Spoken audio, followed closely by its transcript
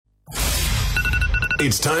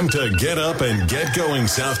It's time to get up and get going,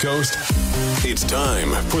 South Coast. It's time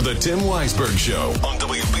for the Tim Weisberg Show on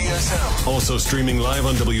WBSM. Also streaming live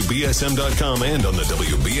on WBSM.com and on the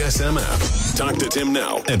WBSM app. Talk to Tim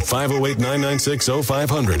now at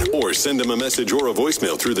 508-996-0500 or send him a message or a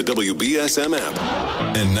voicemail through the WBSM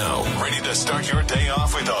app. And now, ready to start your day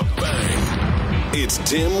off with a bang. It's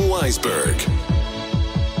Tim Weisberg.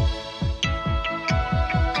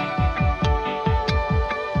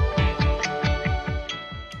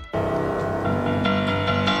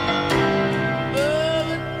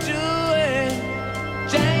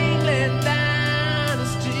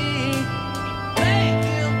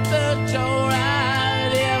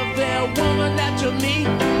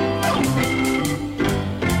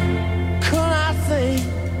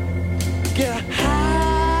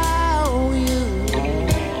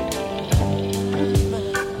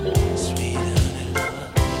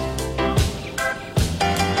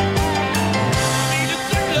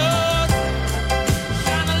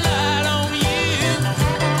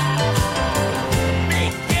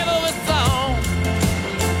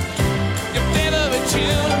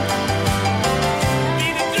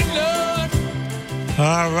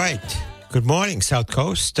 All right. Good morning, South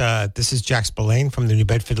Coast. This is Jack Spillane from the New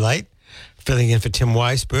Bedford Light, filling in for Tim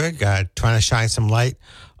Weisberg, trying to shine some light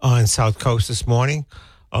on South Coast this morning.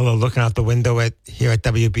 Although looking out the window here at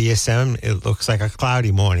WBSM, it looks like a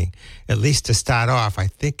cloudy morning. At least to start off, I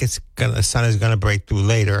think the sun is going to break through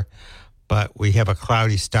later, but we have a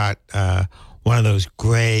cloudy start, one of those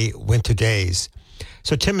gray winter days.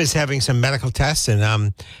 So Tim is having some medical tests, and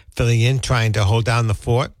I'm filling in, trying to hold down the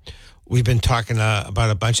fort. We've been talking about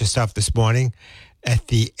a bunch of stuff this morning. At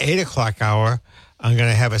the 8 o'clock hour, I'm going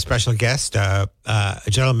to have a special guest, a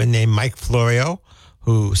gentleman named Mike Florio,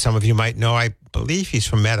 who some of you might know. I believe he's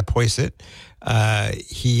from Mattapoisett.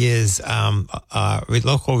 He is a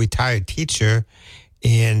local retired teacher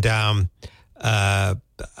and I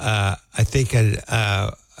think an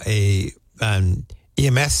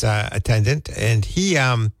EMS attendant. And he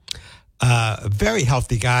a very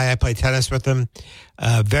healthy guy. I played tennis with him.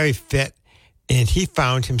 Very fit, and he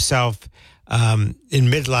found himself in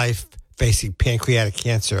midlife facing pancreatic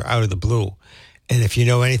cancer out of the blue. And if you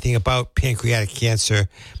know anything about pancreatic cancer,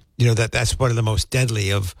 you know that's one of the most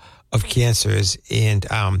deadly of cancers, and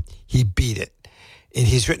he beat it. And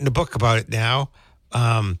he's written a book about it now.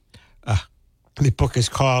 The book is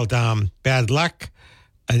called Bad Luck,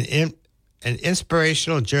 an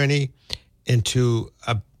inspirational journey into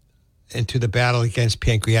the battle against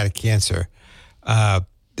pancreatic cancer.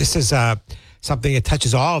 This is something that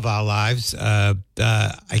touches all of our lives. I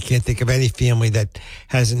can't think of any family that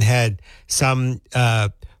hasn't had some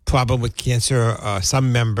problem with cancer or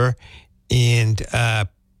some member, and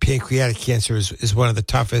pancreatic cancer is one of the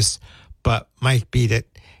toughest, but Mike beat it,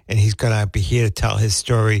 and he's going to be here to tell his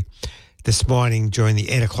story this morning during the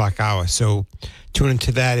 8 o'clock hour. So tune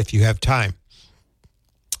into that if you have time.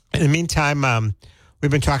 In the meantime, we've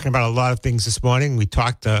been talking about a lot of things this morning. We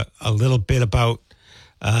talked a little bit about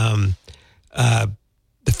the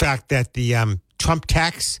fact that the Trump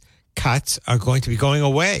tax cuts are going to be going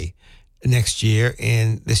away next year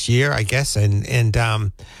and this year, I guess. And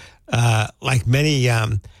like many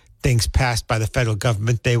things passed by the federal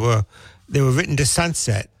government, they were written to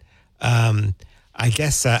sunset. I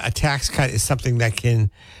guess a tax cut is something that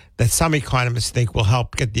some economists think will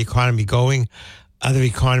help get the economy going. Other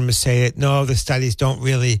economists say that no, the studies don't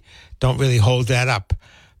really hold that up.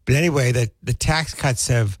 But anyway, the tax cuts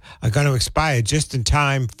are going to expire just in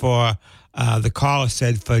time for the caller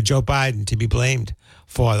said for Joe Biden to be blamed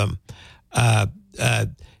for them.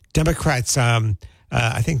 Democrats,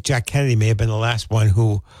 I think Jack Kennedy may have been the last one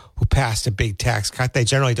who passed a big tax cut. They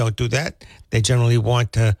generally don't do that. They generally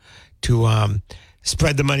want to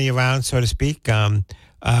spread the money around, so to speak. Run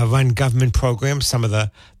government programs, some of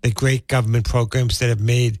the great government programs that have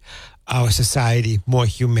made our society more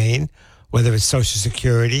humane, whether it's Social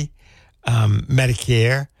Security,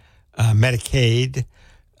 Medicare, Medicaid,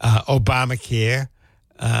 Obamacare,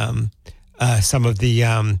 some of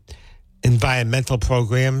the environmental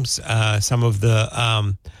programs, some of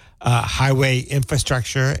the highway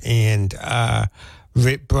infrastructure and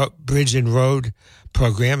bridge and road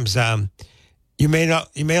programs. You may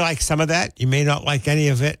like some of that. You may not like any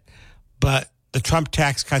of it, but the Trump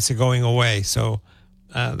tax cuts are going away. So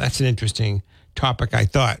that's an interesting topic, I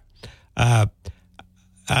thought. I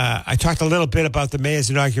talked a little bit about the mayor's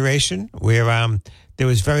inauguration, where there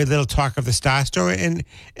was very little talk of the Star Story. And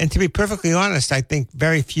to be perfectly honest, I think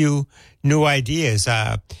very few new ideas.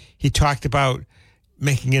 He talked about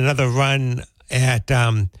making another run at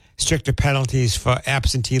stricter penalties for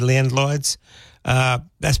absentee landlords.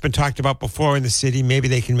 That's been talked about before in the city. Maybe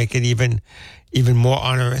they can make it even more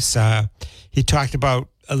onerous. He talked about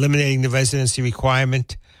eliminating the residency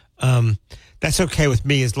requirement. That's okay with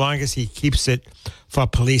me as long as he keeps it for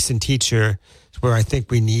police and teacher, where I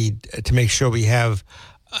think we need to make sure we have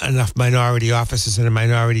enough minority officers and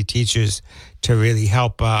minority teachers to really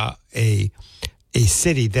help a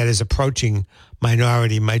city that is approaching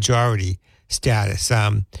minority-majority status.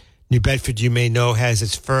 New Bedford, you may know, has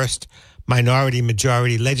its first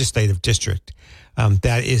minority-majority legislative district.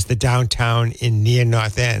 That is the downtown in near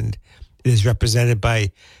North End. It is represented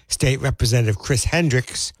by State Representative Chris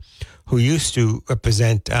Hendricks, who used to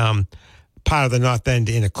represent part of the North End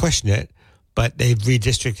in Acushnet, but they've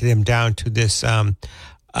redistricted him down to this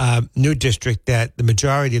new district that the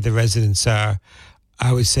majority of the residents are,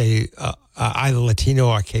 I would say, either Latino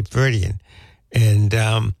or Cape Verdean. And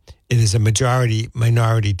it is a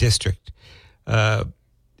majority-minority district.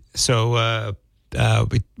 So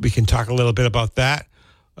we can talk a little bit about that.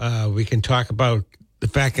 We can talk about the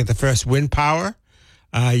fact that the first wind power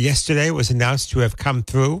yesterday was announced to have come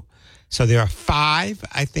through. So there are 5,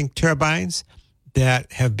 I think, turbines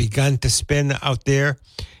that have begun to spin out there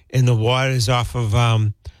in the waters off of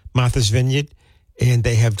Martha's Vineyard, and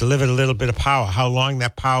they have delivered a little bit of power. How long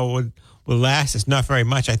that power will last is not very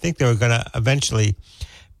much. I think there are going to eventually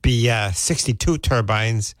be 62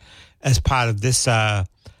 turbines as part of this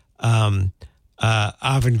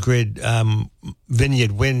Avangrid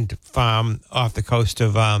Vineyard Wind Farm off the coast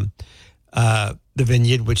of the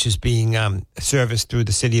Vineyard, which is being serviced through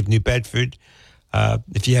the city of New Bedford.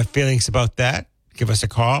 If you have feelings about that, give us a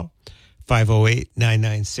call,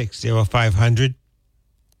 508-996-0500.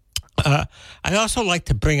 I'd also like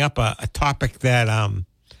to bring up a topic that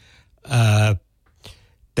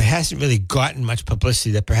hasn't really gotten much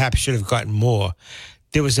publicity, that perhaps should have gotten more.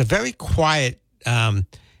 There was a very quiet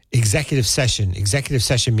executive session. Executive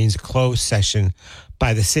session means a closed session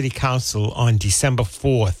by the City Council on December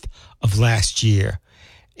 4th of last year.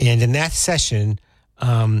 And in that session,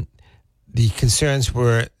 the concerns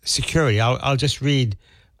were security. I'll just read,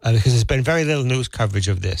 because there's been very little news coverage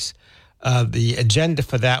of this. The agenda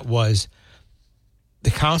for that was the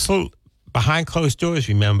council, behind closed doors,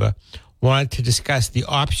 remember, wanted to discuss the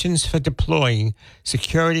options for deploying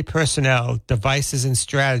security personnel, devices, and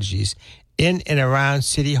strategies in and around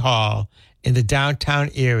City Hall in the downtown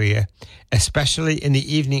area, especially in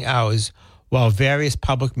the evening hours while various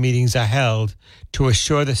public meetings are held, to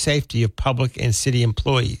assure the safety of public and city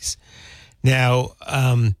employees. Now,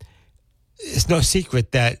 it's no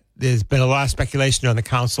secret that there's been a lot of speculation on the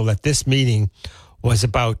council that this meeting was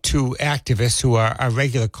about 2 activists who are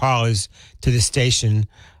regular callers to the station,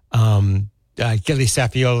 Gilly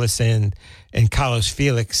Safiolis and Carlos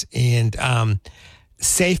Felix, and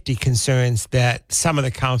safety concerns that some of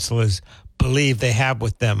the councilors believe they have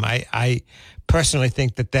with them. I personally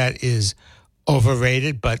think that is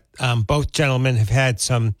overrated, but both gentlemen have had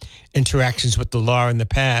some interactions with the law in the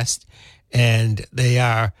past, and they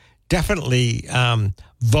are definitely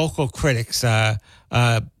vocal critics. Mr.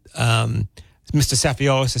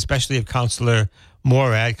 Safiolis, especially of Councilor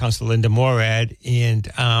Linda Morad, and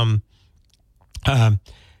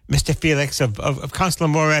Mr. Felix of Councilor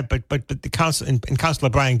Morad, but the council and Councilor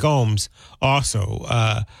Brian Gomes also.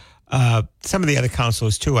 Some of the other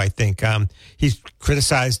councilors too, I think. He's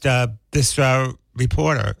criticized this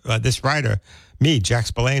reporter, this writer, me, Jack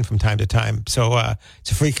Spillane, from time to time. So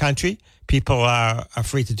it's a free country. People are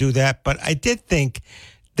free to do that. But I did think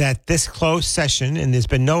that this closed session, and there's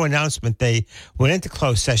been no announcement, they went into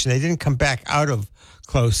closed session. They didn't come back out of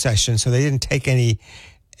closed session, so they didn't take any.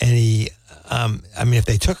 I mean, if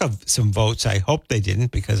they took some votes, I hope they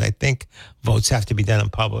didn't, because I think votes have to be done in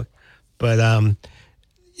public. But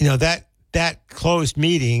that closed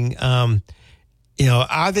meeting,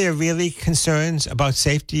 are there really concerns about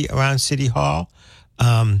safety around City Hall?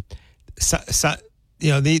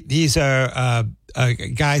 These are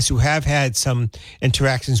guys who have had some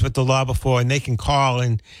interactions with the law before, and they can call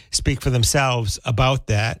and speak for themselves about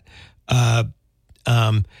that. Some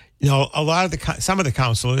of the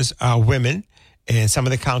councilors are women, and some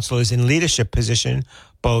of the councilors in leadership position,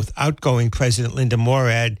 both outgoing President Linda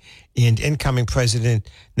Morad and incoming President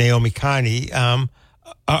Naomi Carney, are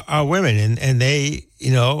women, and they,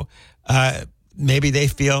 maybe they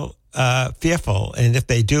feel fearful, and if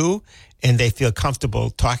they do, and they feel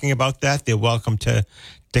comfortable talking about that, they're welcome to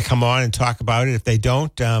come on and talk about it. If they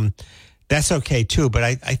don't, that's okay too. But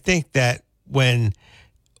I think that when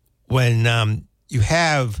you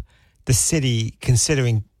have the city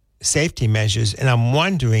considering safety measures, and I'm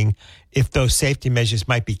wondering if those safety measures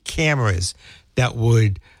might be cameras that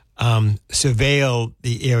would surveil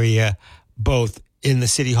the area both in the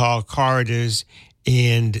City Hall corridors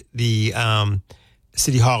and the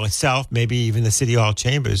City Hall itself, maybe even the City Hall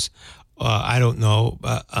chambers. I don't know.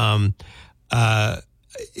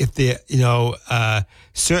 If there,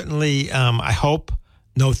 certainly, I hope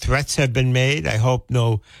no threats have been made. I hope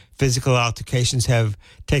no physical altercations have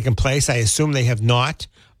taken place. I assume they have not,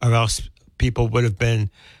 or else people would have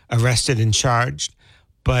been arrested and charged.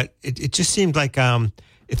 But it just seemed like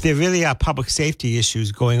if there really are public safety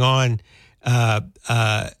issues going on at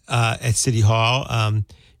City Hall,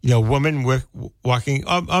 women were walking,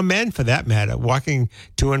 or men for that matter, walking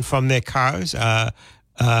to and from their cars in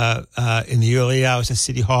the early hours of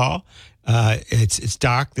City Hall. It's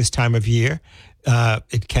dark this time of year.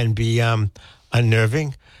 It can be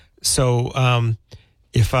unnerving. So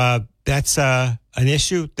if that's an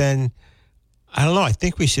issue, then I don't know. I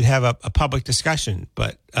think we should have a public discussion.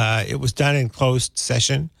 But it was done in closed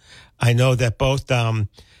session. I know that both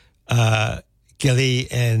Gilly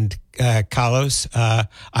and Carlos,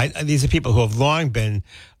 these are people who have long been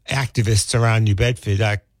activists around New Bedford.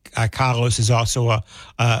 Carlos is also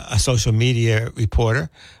a social media reporter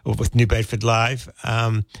with New Bedford Live.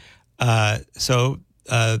 So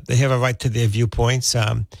they have a right to their viewpoints.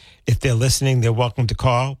 If they're listening, they're welcome to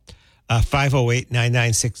call.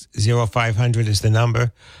 508-996-0500 is the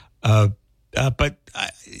number. But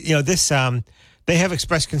this they have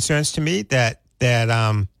expressed concerns to me that there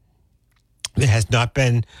has not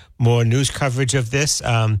been more news coverage of this.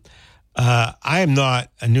 I am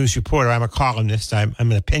not a news reporter. I'm a columnist. I'm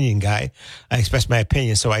an opinion guy. I express my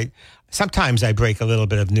opinion. So sometimes I break a little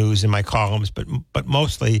bit of news in my columns, but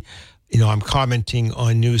mostly, I'm commenting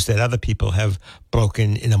on news that other people have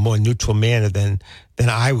broken in a more neutral manner than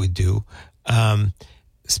I would do.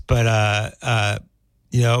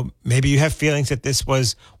 Maybe you have feelings that this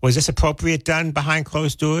was this appropriate done behind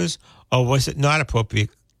closed doors, or was it not appropriate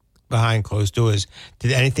behind closed doors?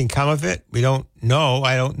 Did anything come of it? We don't know.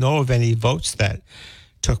 I don't know of any votes that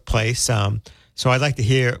took place. So I'd like to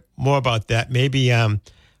hear more about that. Maybe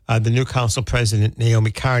the new council president,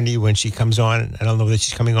 Naomi Carney, when she comes on, I don't know whether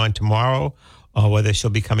she's coming on tomorrow or whether she'll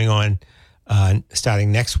be coming on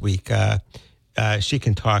starting next week. She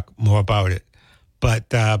can talk more about it.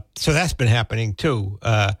 But so that's been happening too.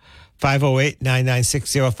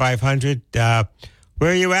 508-996-0500.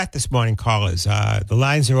 Where are you at this morning, callers? The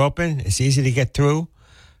lines are open. It's easy to get through.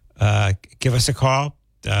 Give us a call.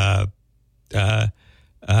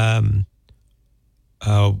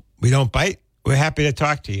 We don't bite. We're happy to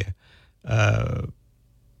talk to you.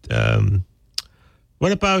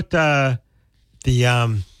 What about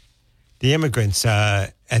the immigrants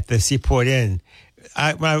at the Seaport Inn?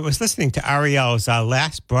 When I was listening to Ariel's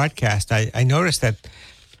last broadcast, I noticed that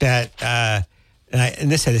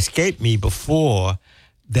and this had escaped me before,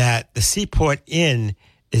 that the Seaport Inn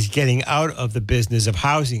is getting out of the business of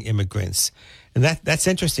housing immigrants. And that's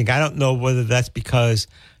interesting. I don't know whether that's because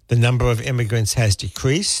the number of immigrants has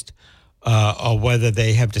decreased or whether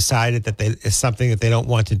they have decided that it's something that they don't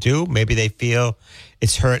want to do. Maybe they feel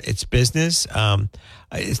it's hurt its business.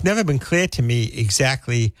 It's never been clear to me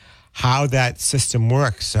exactly how that system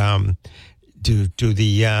works. Do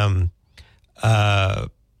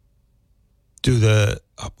the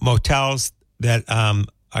motels that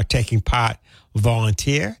are taking part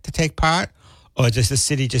volunteer to take part, or does the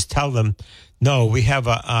city just tell them, no, we have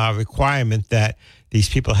a requirement that these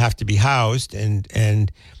people have to be housed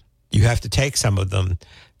and you have to take some of them?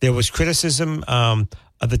 There was criticism of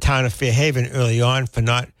the town of Fairhaven early on for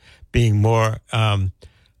not being more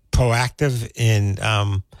proactive in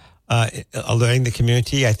alerting the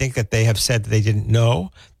community. I think that they have said that they didn't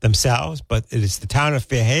know themselves, but it is the town of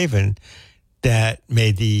Fairhaven that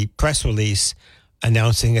made the press release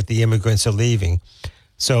announcing that the immigrants are leaving.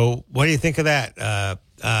 So what do you think of that?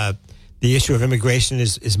 The issue of immigration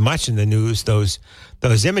is much in the news. Those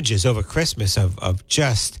images over Christmas of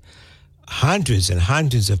just hundreds and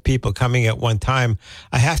hundreds of people coming at one time,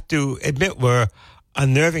 I have to admit, were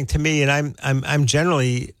unnerving to me. And I'm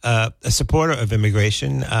generally a supporter of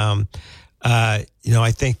immigration. I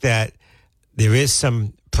think that there is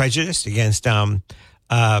some prejudice against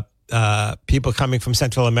people coming from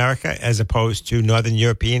Central America as opposed to Northern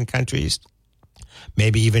European countries,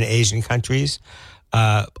 maybe even Asian countries.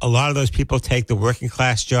 A lot of those people take the working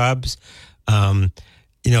class jobs.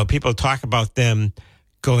 People talk about them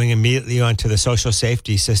going immediately onto the social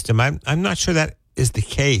safety system. I'm not sure that is the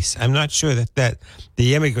case. I'm not sure that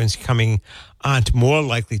the immigrants coming aren't more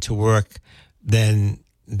likely to work than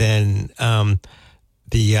the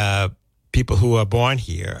people who are born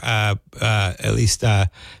here, at least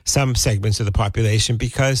some segments of the population,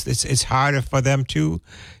 because it's harder for them to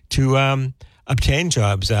obtain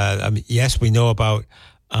jobs. Yes, we know about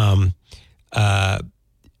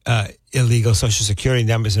illegal Social Security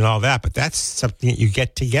numbers and all that, but that's something that you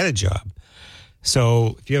get to get a job.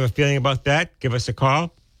 So if you have a feeling about that, give us a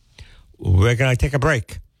call. We're going to take a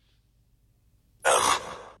break.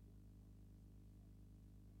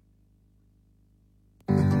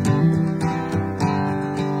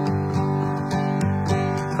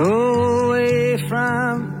 Away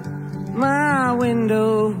from my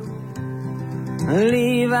window,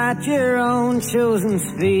 leave at your own chosen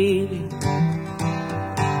speed.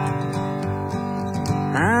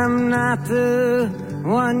 I'm not the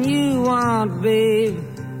one you want, babe.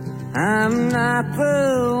 I'm not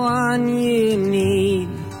the one you need.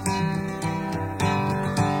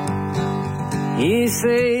 You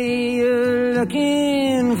say you're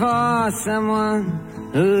looking for someone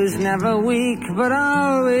who's never weak but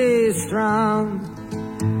always strong,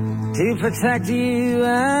 to protect you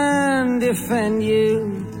and defend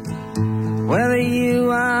you, whether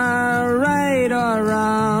you are right or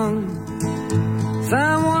wrong.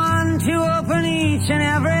 Someone to open each and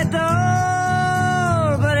every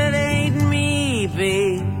door, but it ain't me,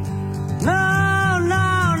 babe. No,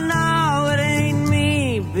 no, no, it ain't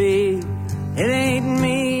me, babe. It ain't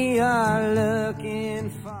me you're looking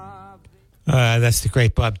for. That's the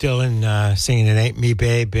great Bob Dylan singing "It Ain't Me,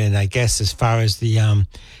 Babe." And I guess as far as the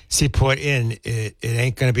Seaport Inn, it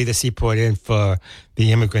ain't going to be the Seaport Inn for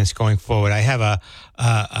the immigrants going forward. I have a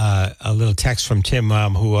little text from Tim,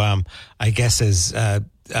 who I guess is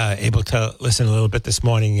able to listen a little bit this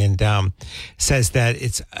morning, and says that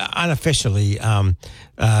it's unofficially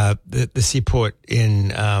the Seaport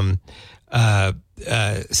Inn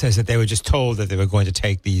says that they were just told that they were going to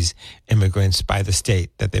take these immigrants by the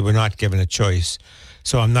state, that they were not given a choice.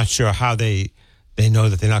 So I'm not sure how they know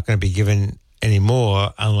that they're not going to be given any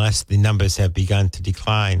more unless the numbers have begun to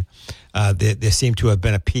decline. There seemed to have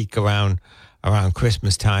been a peak around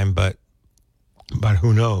Christmas time, but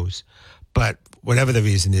who knows? But whatever the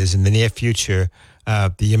reason is, in the near future,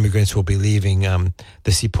 the immigrants will be leaving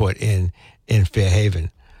the Seaport Inn in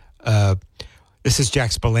Fairhaven. This is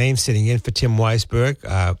Jack Spillane sitting in for Tim Weisberg,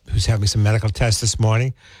 who's having some medical tests this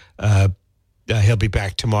morning. He'll be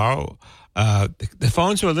back tomorrow. The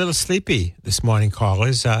phones were a little sleepy this morning,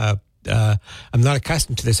 callers. I'm not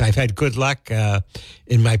accustomed to this. I've had good luck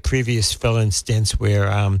in my previous fill-in stints where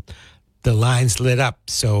the lines lit up.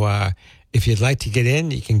 So if you'd like to get in,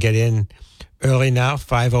 you can get in early now,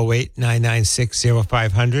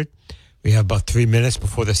 508-996-0500. We have about 3 minutes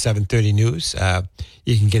before the 7:30 news.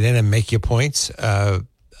 You can get in and make your points. I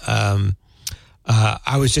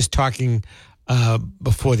was just talking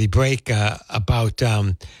before the break about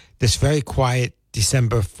this very quiet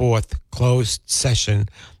December 4th closed session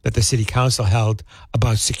that the City Council held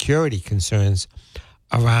about security concerns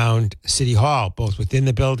around City Hall, both within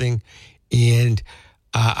the building and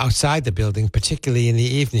outside the building, particularly in the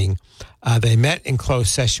evening. They met in closed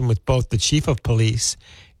session with both the chief of police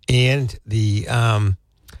and the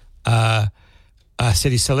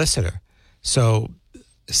city solicitor. So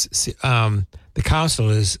the council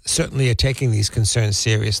is certainly taking these concerns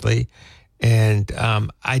seriously, and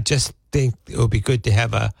I just think it would be good to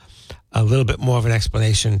have a little bit more of an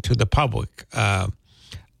explanation to the public.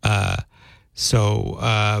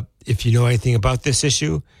 So if you know anything about this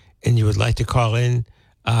issue and you would like to call in,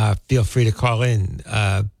 feel free to call in.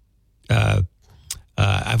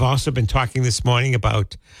 I've also been talking this morning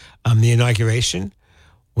about the inauguration,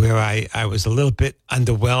 where I was a little bit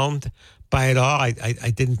underwhelmed by it all. I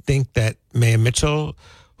didn't think that Mayor Mitchell,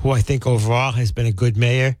 who I think overall has been a good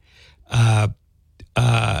mayor, had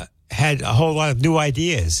a whole lot of new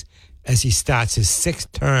ideas as he starts his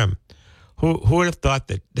sixth term. Who would have thought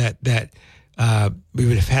that we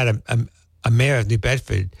would have had a mayor of New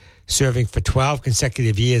Bedford serving for 12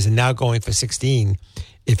 consecutive years and now going for 16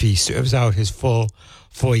 if he serves out his full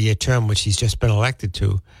 4-year term, which he's just been elected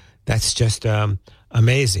to. That's just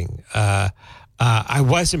amazing. I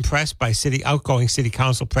was impressed by outgoing City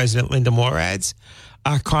Council President Linda Morad's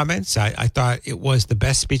comments. I thought it was the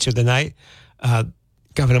best speech of the night.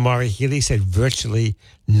 Governor Maura Healey said virtually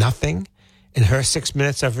nothing in her 6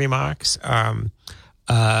 minutes of remarks. But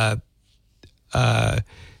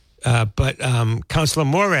Councilor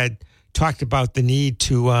Morad talked about the need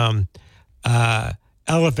to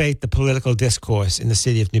elevate the political discourse in the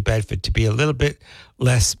city of New Bedford to be a little bit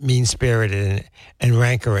less mean-spirited and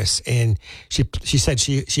rancorous. And she said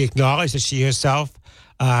she acknowledged that she herself,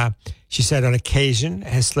 she said on occasion,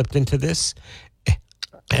 has slipped into this,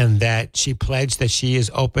 and that she pledged that she is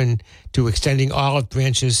open to extending olive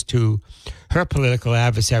branches to her political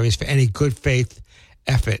adversaries for any good faith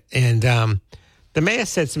effort. And the mayor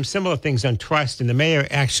said some similar things on trust, and the mayor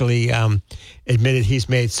actually admitted he's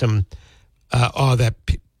made some, or that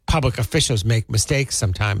public officials make mistakes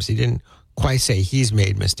sometimes. He didn't quite say he's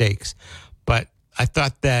made mistakes, but I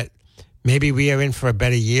thought that maybe we are in for a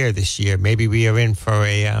better year this year. Maybe we are in for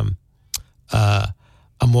a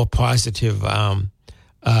more positive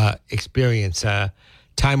experience.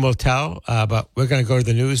 Time will tell, but we're going to go to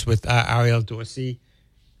the news with Ariel Dorsey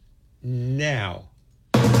now.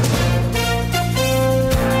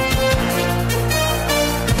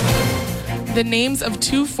 The names of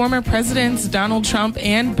two former presidents, Donald Trump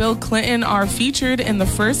and Bill Clinton, are featured in the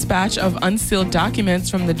first batch of unsealed documents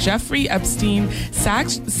from the Jeffrey Epstein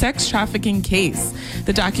sex trafficking case.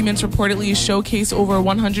 The documents reportedly showcase over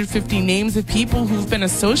 150 names of people who've been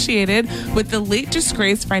associated with the late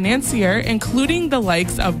disgraced financier, including the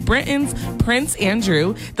likes of Britain's Prince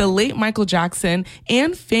Andrew, the late Michael Jackson,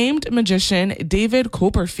 and famed magician David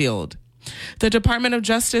Copperfield. The Department of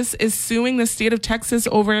Justice is suing the state of Texas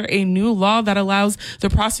over a new law that allows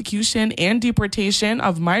the prosecution and deportation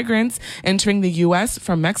of migrants entering the U.S.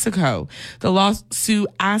 from Mexico. The lawsuit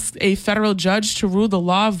asks a federal judge to rule the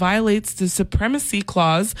law violates the supremacy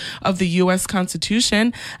clause of the U.S.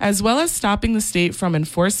 Constitution, as well as stopping the state from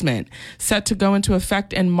enforcement. Set to go into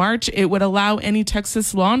effect in March, it would allow any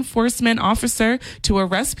Texas law enforcement officer to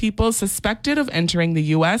arrest people suspected of entering the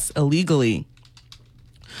U.S. illegally.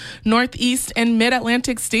 Northeast and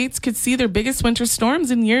mid-Atlantic states could see their biggest winter storms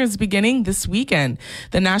in years beginning this weekend.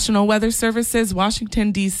 The National Weather Service's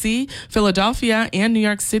Washington, D.C., Philadelphia, and New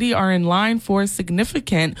York City are in line for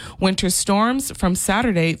significant winter storms from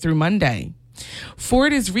Saturday through Monday.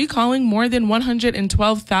 Ford is recalling more than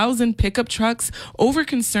 112,000 pickup trucks over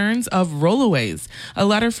concerns of rollaways. A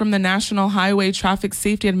letter from the National Highway Traffic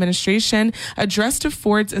Safety Administration addressed to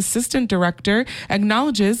Ford's assistant director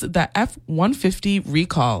acknowledges the F-150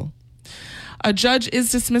 recall. A judge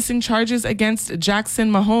is dismissing charges against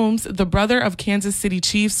Jackson Mahomes, the brother of Kansas City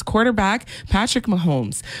Chiefs quarterback Patrick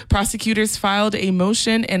Mahomes. Prosecutors filed a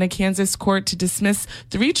motion in a Kansas court to dismiss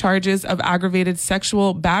 3 charges of aggravated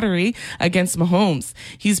sexual battery against Mahomes.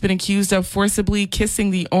 He's been accused of forcibly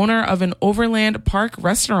kissing the owner of an Overland Park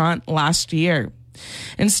restaurant last year.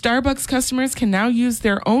 And Starbucks customers can now use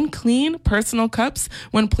their own clean personal cups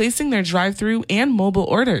when placing their drive-thru and mobile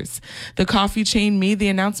orders. The coffee chain made the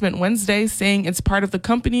announcement Wednesday, saying it's part of the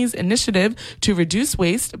company's initiative to reduce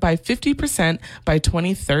waste by 50% by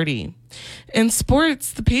 2030. In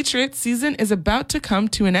sports, the Patriots season is about to come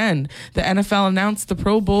to an end. The NFL announced the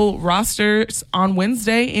Pro Bowl rosters on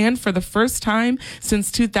Wednesday, and for the first time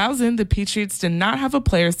since 2000, the Patriots did not have a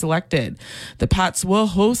player selected. The Pats will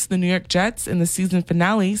host the New York Jets in the season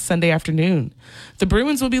finale Sunday afternoon. The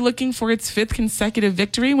Bruins will be looking for its 5th consecutive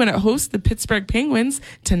victory when it hosts the Pittsburgh Penguins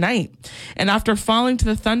tonight. And after falling to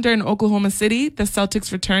the Thunder in Oklahoma City, the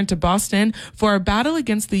Celtics return to Boston for a battle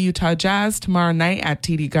against the Utah Jazz tomorrow night at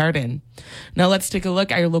TD Garden. Now let's take a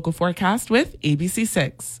look at your local forecast with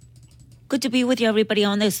ABC6. Good to be with you, everybody,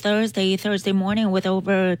 on this Thursday morning with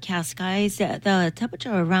overcast skies. The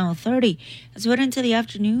temperature around 30. As we head into the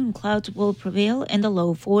afternoon, clouds will prevail in the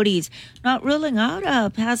low 40s. Not ruling out a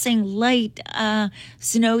passing light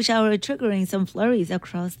snow shower triggering some flurries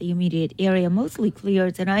across the immediate area. Mostly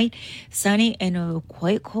clear tonight, sunny and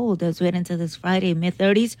quite cold as we head into this Friday,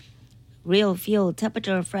 mid-30s. Real field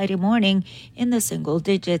temperature Friday morning in the single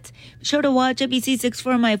digits. Be sure to watch ABC6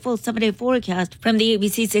 for my full 7-day forecast. From the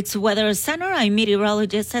ABC6 Weather Center, I'm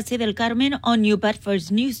meteorologist Ceci del Carmen on New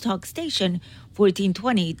Bedford's News Talk Station,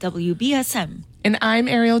 1420 WBSM. And I'm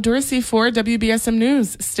Ariel Dorsey for WBSM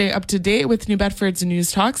News. Stay up to date with New Bedford's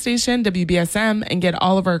News Talk Station, WBSM, and get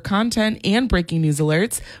all of our content and breaking news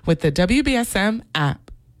alerts with the WBSM app.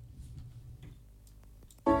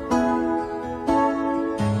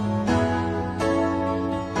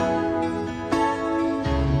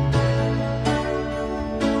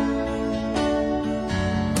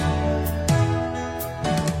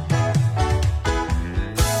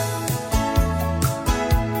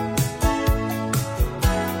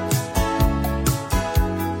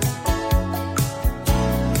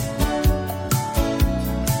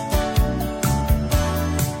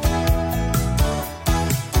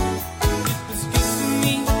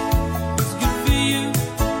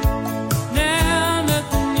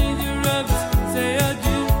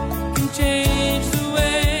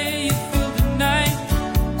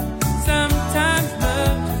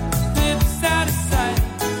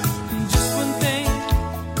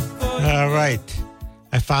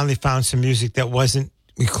 Finally found some music that wasn't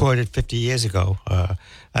recorded 50 years ago.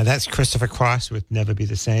 That's Christopher Cross with Never Be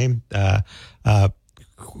the Same.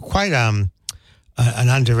 Quite an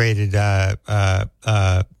underrated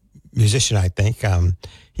musician, I think.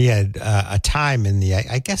 He had a time in the,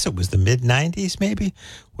 I guess it was the mid-'90s maybe,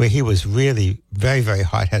 where he was really very, very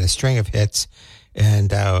hot, had a string of hits,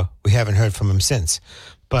 and we haven't heard from him since.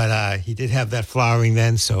 But he did have that flowering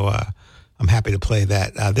then, so I'm happy to play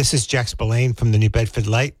that. This is Jack Spillane from the New Bedford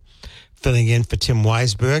Light, filling in for Tim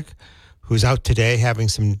Weisberg, who's out today having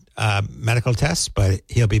some medical tests, but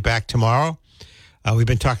he'll be back tomorrow. We've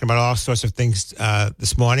been talking about all sorts of things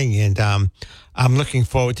this morning, and I'm looking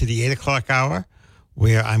forward to the 8 o'clock hour,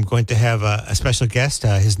 where I'm going to have a special guest.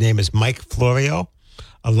 His name is Mike Florio,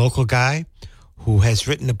 a local guy who has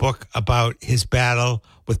written a book about his battle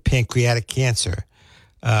with pancreatic cancer.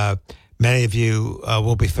 Many of you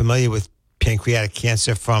will be familiar with pancreatic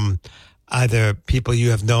cancer from either people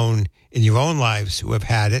you have known in your own lives who have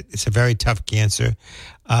had it. It's a very tough cancer,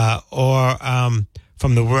 or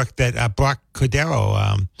from the work that Brock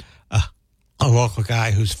Cordero, a local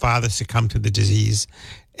guy whose father succumbed to the disease,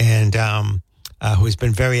 and who has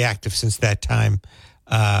been very active since that time,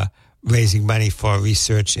 raising money for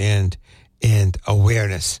research and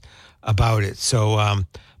awareness about it. So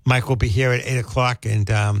Mike will be here at 8 o'clock, and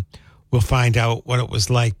we'll find out what it was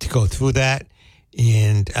like to go through that.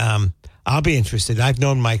 And I'll be interested. I've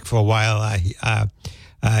known Mike for a while.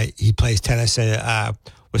 He plays tennis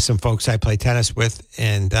with some folks I play tennis with,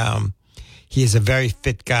 and he is a very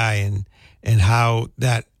fit guy, and how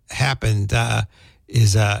that happened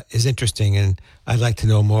is interesting, and I'd like to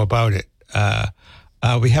know more about it.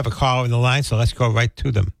 We have a call on the line, so let's go right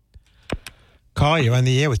to them. Call, you're on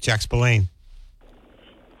the air with Jack Spillane.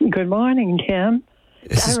 Good morning, Tim.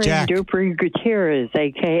 This is Irene Jack. Dupree Gutierrez,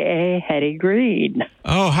 a.k.a. Hetty Green.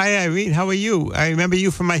 Oh, hi, Irene. How are you? I remember you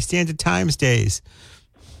from my Standard Times days.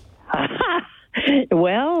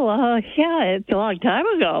 Well, yeah, it's a long time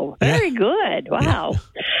ago. Very good. Wow.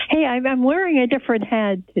 Hey, I'm wearing a different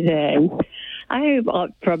hat today. I'm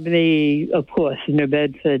up from of course, New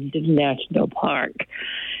Bedford National Park.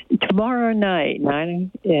 Tomorrow night,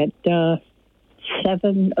 at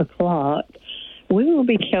 7 o'clock, we will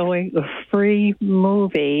be showing a free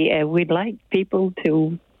movie, and we'd like people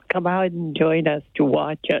to come out and join us to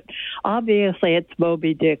watch it. Obviously, it's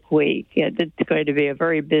Moby Dick week. It's going to be a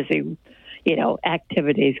very busy,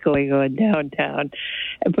 activities going on downtown.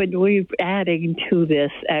 But we're adding to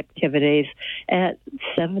this activities at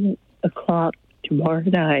 7 o'clock tomorrow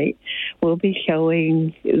night. We'll be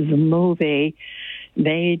showing the movie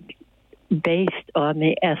based on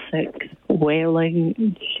the Essex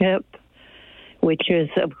whaling ship, which is,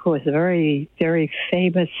 of course, a very, very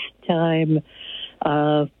famous time.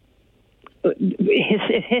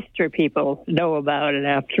 History people know about it,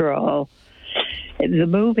 after all. The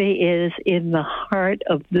movie is In the Heart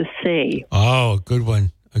of the Sea. Oh, good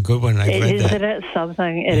one. A good one. I've read that. Isn't it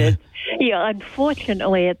something? It is.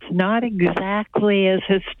 Unfortunately, it's not exactly as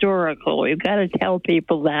historical. We've got to tell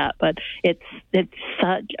people that, but it's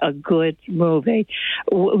such a good movie.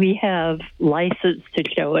 We have license to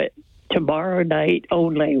show it tomorrow night,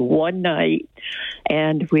 only one night,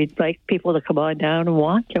 and we'd like people to come on down and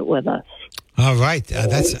watch it with us. All right.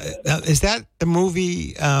 Is that the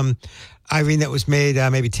movie, Irene, that was made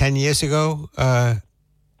maybe 10 years ago?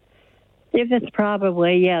 If it's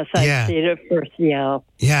probably, yes. I've seen it first, yeah.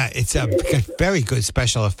 Yeah, it's got very good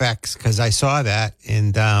special effects, because I saw that,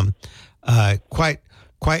 and quite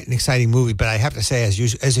an exciting movie. But I have to say, as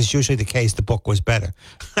is usually the case, the book was better.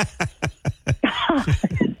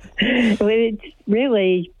 It's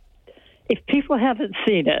really, if people haven't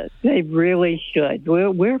seen it, they really should.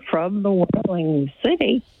 We're from the whaling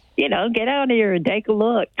city. Get out here and take a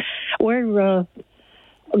look. We're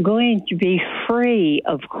going to be free,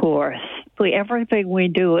 of course. Everything we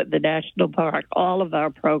do at the National Park, all of our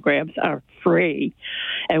programs are free,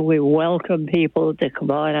 and we welcome people to come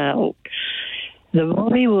on out. The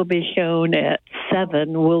movie will be shown at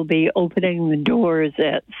 7. We'll be opening the doors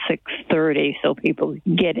at 6:30, so people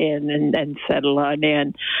can get in and settle on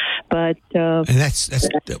in. But and that's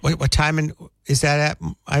what time is that at,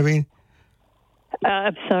 Irene?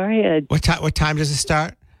 I'm sorry. What time does it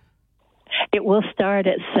start? It will start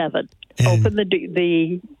at 7. Open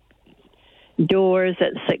the doors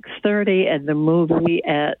at 6:30, and the movie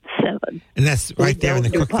at 7. And that's right there in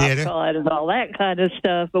the Cook Theater? And all that kind of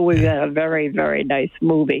stuff, but we've got a very, very nice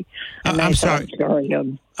movie. I'm sorry.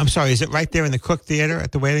 I'm sorry. Is it right there in the Cook Theater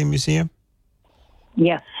at the Whaling Museum?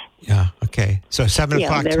 Yes. Yeah, okay. So 7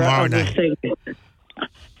 o'clock tomorrow night.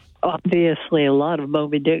 Obviously, a lot of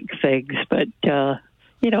Moby Dick things, but,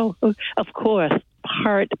 of course,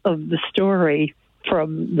 part of the story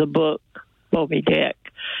from the book Moby Dick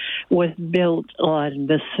was built on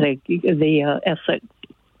the Essex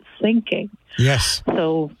sinking. Yes.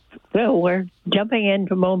 So So we're jumping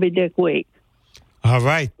into Moby Dick Week. All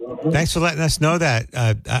right. Thanks for letting us know that.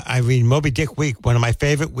 I read Moby Dick Week, one of my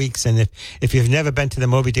favorite weeks. And if you've never been to the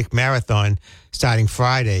Moby Dick Marathon starting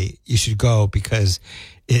Friday, you should go because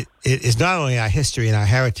it is not only our history and our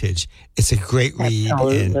heritage, it's a great read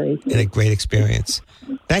and a great experience.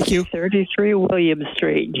 Thank you. 33 William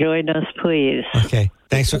Street. Join us, please. Okay.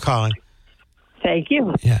 Thanks for calling. Thank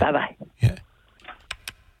you. Yeah. Bye-bye. Yeah.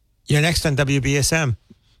 You're next on WBSM.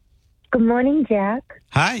 Good morning, Jack.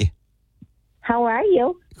 Hi. How are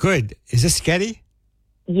you? Good. Is this Sketty?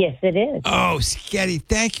 Yes, it is. Oh, Sketty,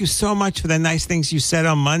 thank you so much for the nice things you said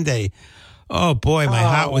on Monday. Oh, boy, my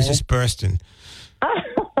heart was just bursting.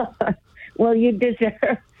 Well, you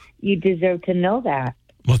deserve to know that.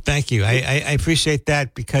 Well, thank you. I appreciate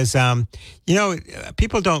that because,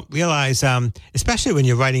 people don't realize, especially when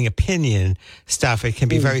you're writing opinion stuff, it can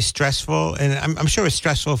be very stressful. And I'm sure it's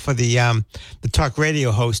stressful for the talk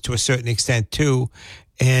radio host to a certain extent, too.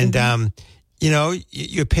 And,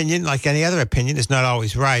 your opinion, like any other opinion, is not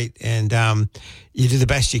always right. And you do the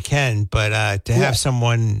best you can. But to have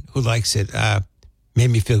someone who likes it made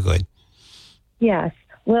me feel good. Yes.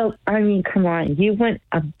 Well, I mean, come on. You went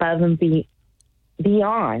above and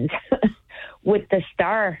beyond with the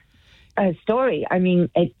star story. I mean,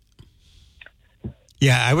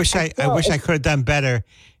 yeah, I wish I could have done better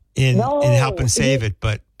in helping save it,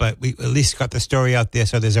 but we at least got the story out there,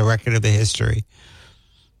 so there's a record of the history.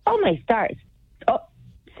 Oh, my stars. Oh,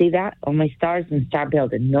 see that? Oh, my stars and star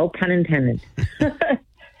building. No pun intended.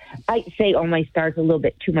 I say oh, my stars a little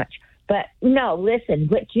bit too much. But no, listen,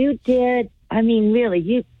 what you did, I mean, really,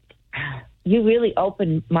 you really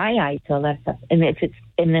opened my eyes to all that stuff. And if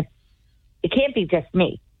it can't be just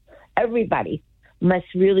me. Everybody must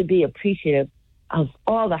really be appreciative of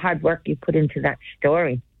all the hard work you put into that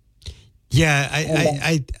story. Yeah,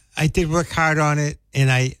 I did work hard on it,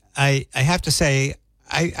 and I have to say,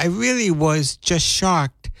 I really was just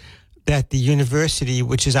shocked that the university,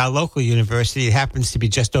 which is our local university, it happens to be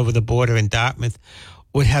just over the border in Dartmouth,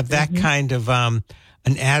 would have that kind of an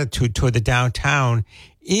attitude toward the downtown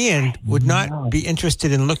and would not be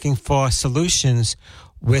interested in looking for solutions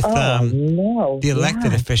with the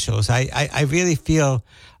elected officials. I really feel,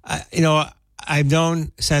 I've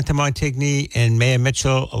known Senator Montigny and Mayor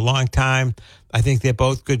Mitchell a long time. I think they're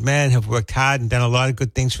both good men, have worked hard and done a lot of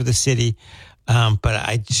good things for the city. But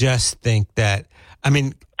I just think that, I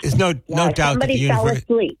mean, there's no doubt that the university...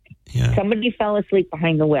 Fell asleep. Yeah. Somebody fell asleep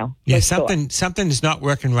behind the wheel. Yeah, something is not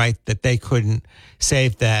working right that they couldn't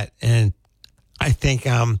save that. And I think,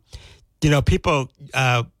 people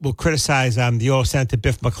will criticize the old Senator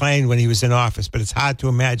Biff McLean when he was in office, but it's hard to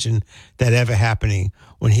imagine that ever happening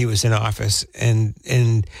when he was in office.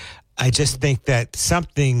 And I just think that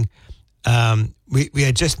something, we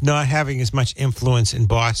are just not having as much influence in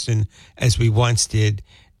Boston as we once did.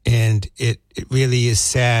 And it really is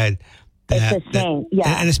sad. It's a shame,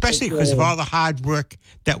 yeah. And especially because of all the hard work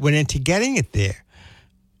that went into getting it there.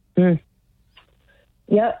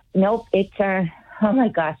 Yep. Nope. It's, oh my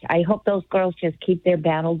gosh. I hope those girls just keep their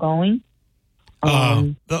battle going.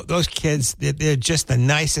 Those kids, they're just the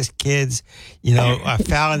nicest kids.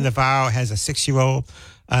 Fallon Navarro has a 6-year-old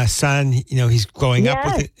son. He's growing up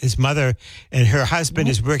with his mother, and her husband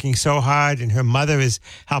is working so hard, and her mother is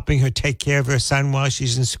helping her take care of her son while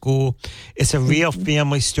she's in school. It's a real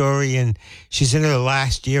family story, and she's in her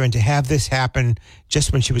last year, and to have this happen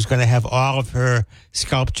just when she was going to have all of her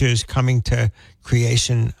sculptures coming to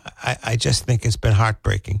creation, I just think it's been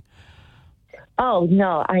heartbreaking. Oh,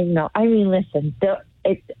 no, I know. I mean, listen,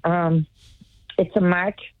 it's a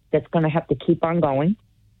march that's going to have to keep on going.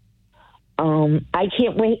 I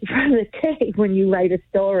can't wait for the day when you write a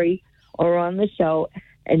story or on the show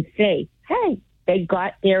and say, hey, they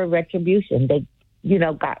got their retribution. They,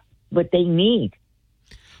 got what they need.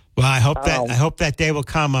 Well, I hope that day will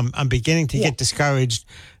come. I'm beginning to get discouraged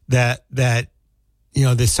that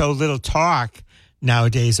there's so little talk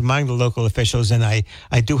nowadays among the local officials, and I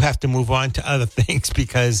do have to move on to other things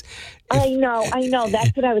because I know.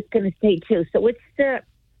 That's what I was going to say too. So it's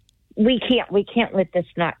we can't let this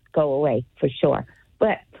not go away for sure.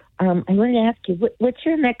 But I wanted to ask you, what's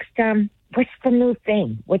your next? What's the new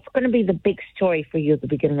thing? What's going to be the big story for you at the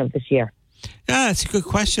beginning of this year? Yeah, that's a good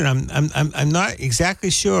question. I'm not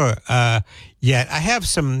exactly sure yet. I have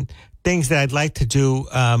some things that I'd like to do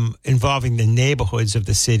involving the neighborhoods of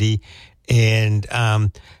the city, and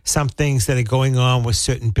some things that are going on with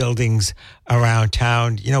certain buildings around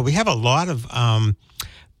town. We have a lot of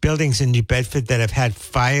buildings in New Bedford that have had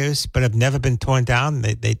fires but have never been torn down.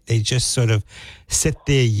 They just sort of sit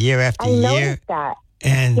there year after year. That.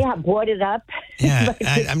 And Yeah, boarded up. yeah,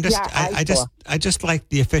 Yeah, I just like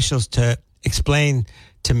the officials to explain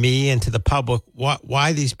to me and to the public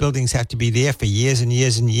why these buildings have to be there for years and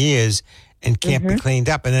years and years and can't be cleaned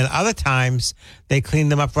up. And then other times they clean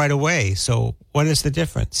them up right away. So what is the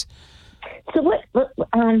difference? So what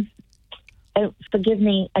forgive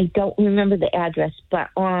me, I don't remember the address, but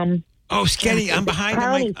Oh, Sketty, I'm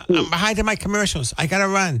behind in my commercials. I gotta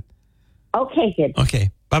run. Okay, good. Okay,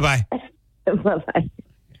 bye-bye. Bye-bye.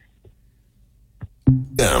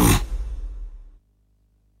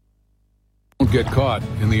 Don't get caught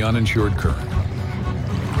in the uninsured current.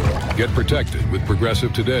 Get protected with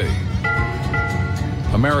Progressive today.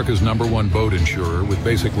 America's #1 boat insurer with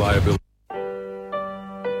basic liability.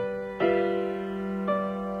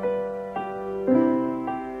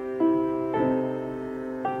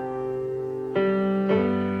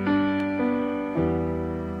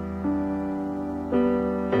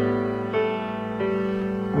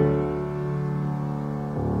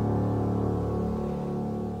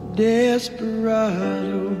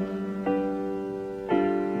 Desperado,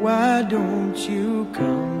 why don't you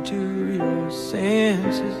come to your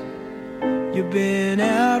senses? You've been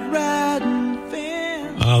out riding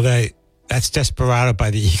fence. Oh, that's Desperado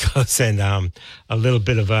by the Eagles, and a little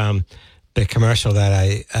bit of the commercial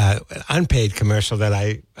that unpaid commercial that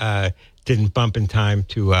I didn't bump in time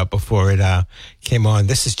to before it came on.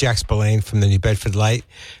 This is Jack Spillane from the New Bedford Light,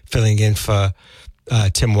 filling in for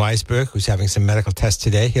Tim Weisberg, who's having some medical tests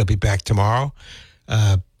today. He'll be back tomorrow.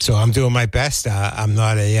 So I'm doing my best. I'm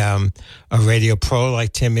not a radio pro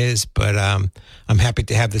like Tim is, but I'm happy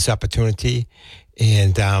to have this opportunity.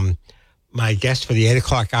 And my guest for the 8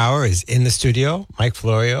 o'clock hour is in the studio, Mike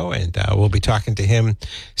Florio, and we'll be talking to him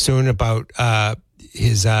soon about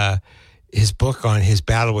his book on his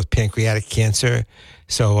battle with pancreatic cancer.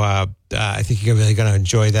 So I think you're really going to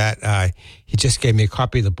enjoy that. He just gave me a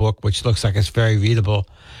copy of the book, which looks like it's very readable,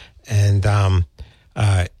 and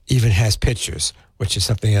even has pictures, which is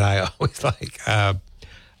something that I always like.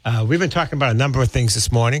 We've been talking about a number of things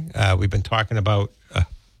this morning. We've been talking about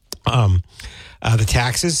the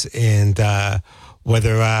taxes and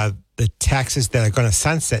whether the taxes that are going to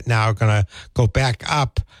sunset now are going to go back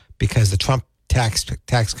up because the Trump tax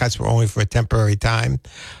cuts were only for a temporary time.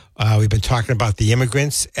 We've been talking about the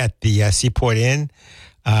immigrants at the Seaport Inn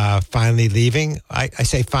finally leaving. I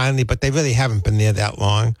say finally, but they really haven't been there that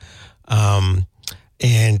long.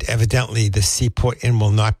 And evidently the Seaport Inn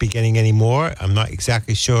will not be getting any more. I'm not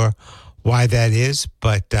exactly sure why that is,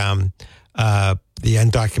 but the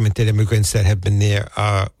undocumented immigrants that have been there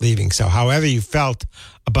are leaving. So however you felt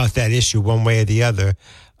about that issue, one way or the other,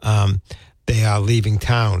 they are leaving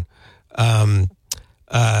town.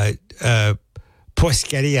 Poor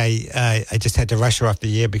Sketty, I just had to rush her off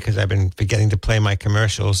the air because I've been forgetting to play my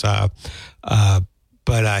commercials. But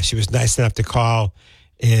she was nice enough to call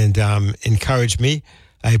and encourage me.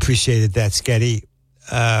 I appreciated that, Sketty.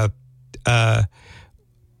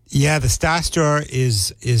 Yeah, the Star Store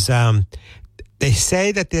is they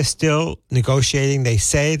say that they're still negotiating. They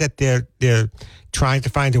say that they're trying to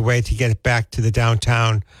find a way to get it back to the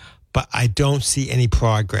downtown, but I don't see any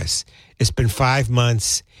progress. It's been 5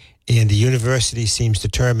 months, and the university seems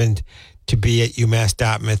determined to be at UMass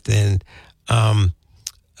Dartmouth. And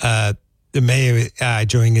the mayor,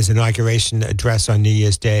 during his inauguration address on New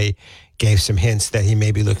Year's Day, gave some hints that he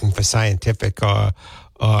may be looking for scientific or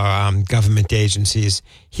government agencies.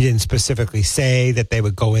 He didn't specifically say that they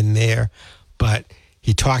would go in there, but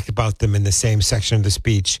he talked about them in the same section of the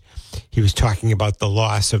speech. He was talking about the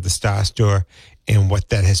loss of the Star Store and what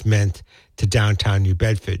that has meant to downtown New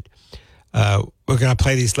Bedford. We're going to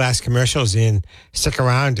play these last commercials and stick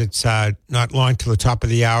around. It's not long till the top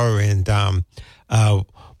of the hour, and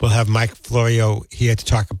we'll have Mike Florio here to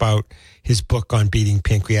talk about his book on beating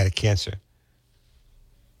pancreatic cancer.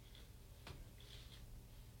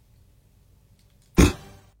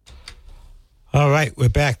 All right, we're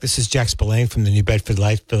back. This is Jack Spillane from the New Bedford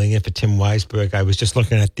Light, filling in for Tim Weisberg. I was just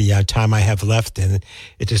looking at the time I have left, and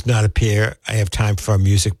it does not appear I have time for a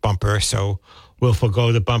music bumper, so we'll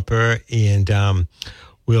forego the bumper, and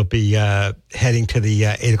we'll be heading to the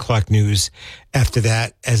 8 o'clock news. After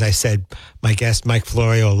that, as I said, my guest, Mike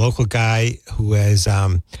Florio, a local guy who has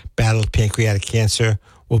battled pancreatic cancer,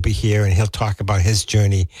 will be here, and he'll talk about his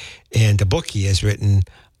journey and a book he has written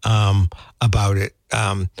about it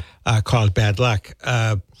called Bad Luck.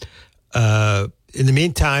 In the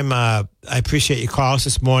meantime, I appreciate your calls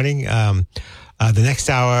this morning. The next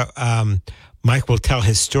hour, Mike will tell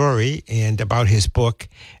his story and about his book,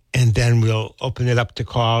 and then we'll open it up to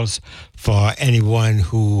calls for anyone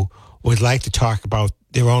who would like to talk about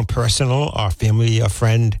their own personal or family or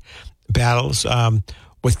friend battles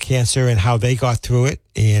with cancer and how they got through it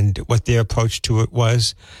and what their approach to it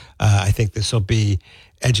was. I think this will be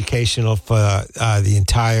educational for the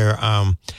entire